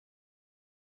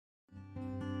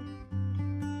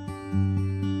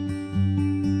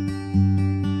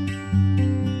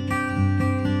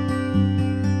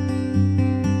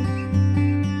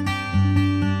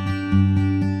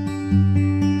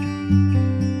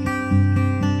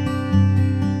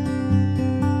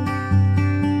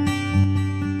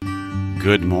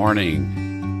Good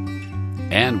morning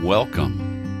and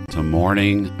welcome to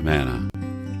Morning Manna.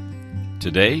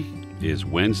 Today is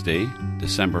Wednesday,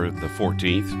 December the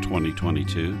 14th,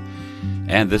 2022,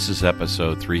 and this is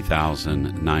episode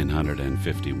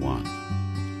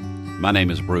 3951. My name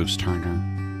is Bruce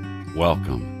Turner.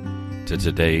 Welcome to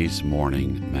today's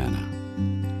Morning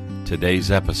Manna. Today's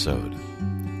episode,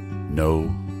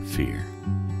 No Fear.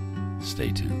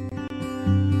 Stay tuned.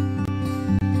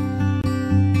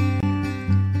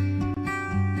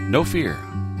 No fear.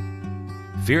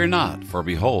 Fear not, for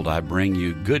behold, I bring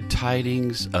you good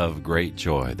tidings of great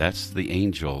joy. That's the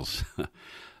angel's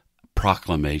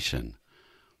proclamation.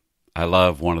 I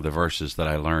love one of the verses that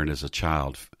I learned as a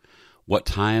child. What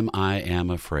time I am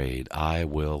afraid, I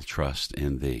will trust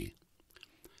in thee.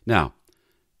 Now,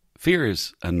 fear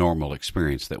is a normal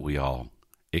experience that we all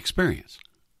experience.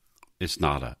 It's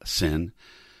not a sin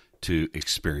to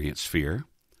experience fear.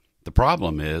 The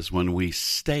problem is when we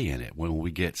stay in it, when we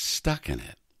get stuck in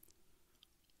it.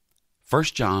 1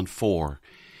 John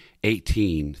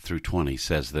 4:18 through 20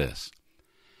 says this,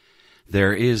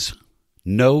 there is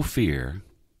no fear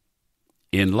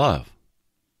in love,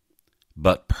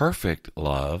 but perfect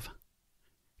love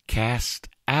casts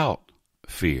out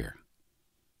fear,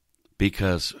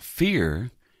 because fear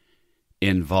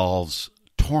involves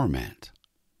torment.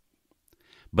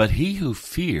 But he who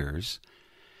fears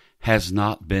has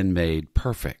not been made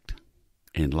perfect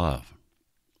in love.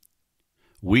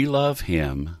 We love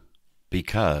him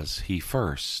because he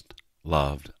first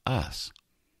loved us.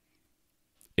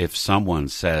 If someone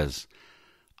says,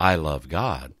 I love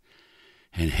God,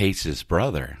 and hates his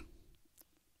brother,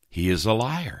 he is a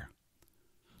liar.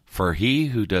 For he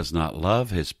who does not love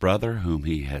his brother whom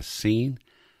he has seen,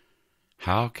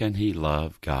 how can he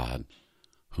love God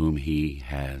whom he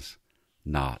has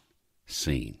not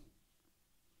seen?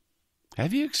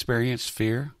 Have you experienced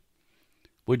fear?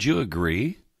 Would you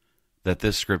agree that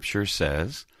this scripture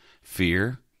says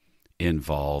fear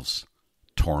involves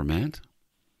torment?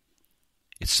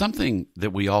 It's something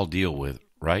that we all deal with,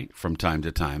 right, from time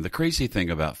to time. The crazy thing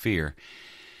about fear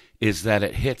is that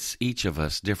it hits each of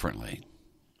us differently.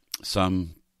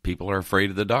 Some people are afraid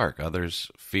of the dark.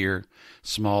 Others fear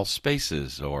small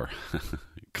spaces or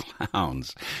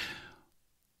clowns.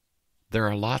 There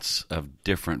are lots of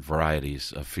different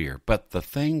varieties of fear, but the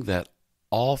thing that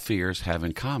all fears have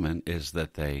in common is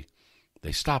that they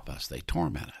stop us, they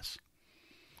torment us.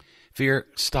 Fear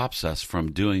stops us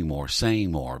from doing more, saying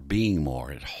more, being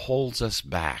more. It holds us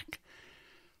back.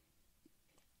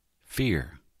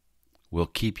 Fear will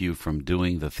keep you from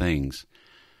doing the things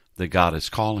that God is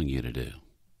calling you to do.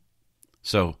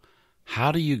 So,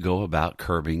 how do you go about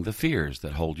curbing the fears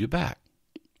that hold you back?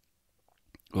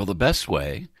 Well, the best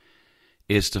way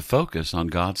is to focus on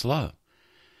God's love.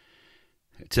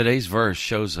 Today's verse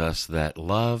shows us that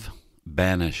love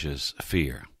banishes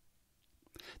fear.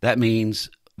 That means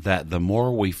that the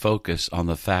more we focus on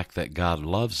the fact that God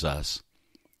loves us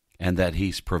and that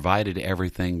He's provided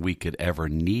everything we could ever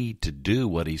need to do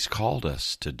what He's called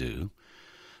us to do,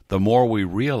 the more we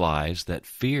realize that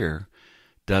fear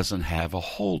doesn't have a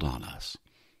hold on us.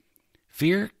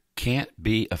 Fear can't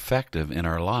be effective in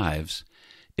our lives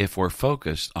if we're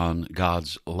focused on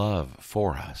God's love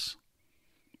for us.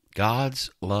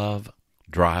 God's love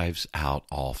drives out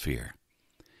all fear.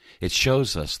 It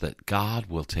shows us that God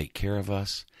will take care of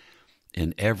us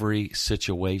in every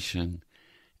situation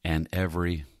and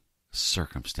every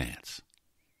circumstance.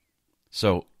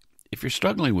 So, if you're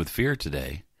struggling with fear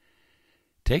today,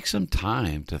 take some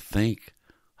time to think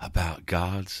about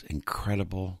God's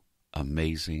incredible,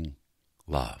 amazing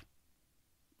love.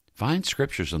 Find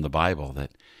scriptures in the Bible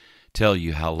that tell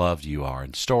you how loved you are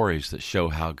and stories that show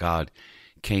how God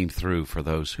came through for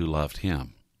those who loved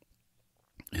Him.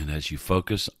 And as you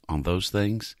focus on those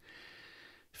things,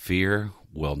 fear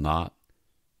will not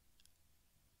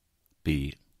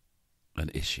be an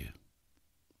issue.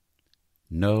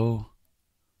 No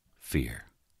fear.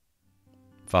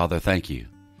 Father, thank you.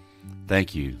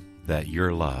 Thank you that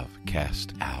your love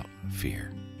casts out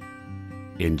fear.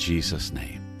 In Jesus'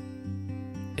 name.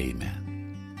 Amen.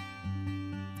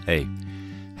 Hey,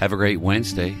 have a great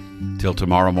Wednesday. Till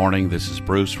tomorrow morning, this is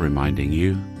Bruce reminding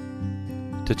you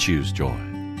to choose joy.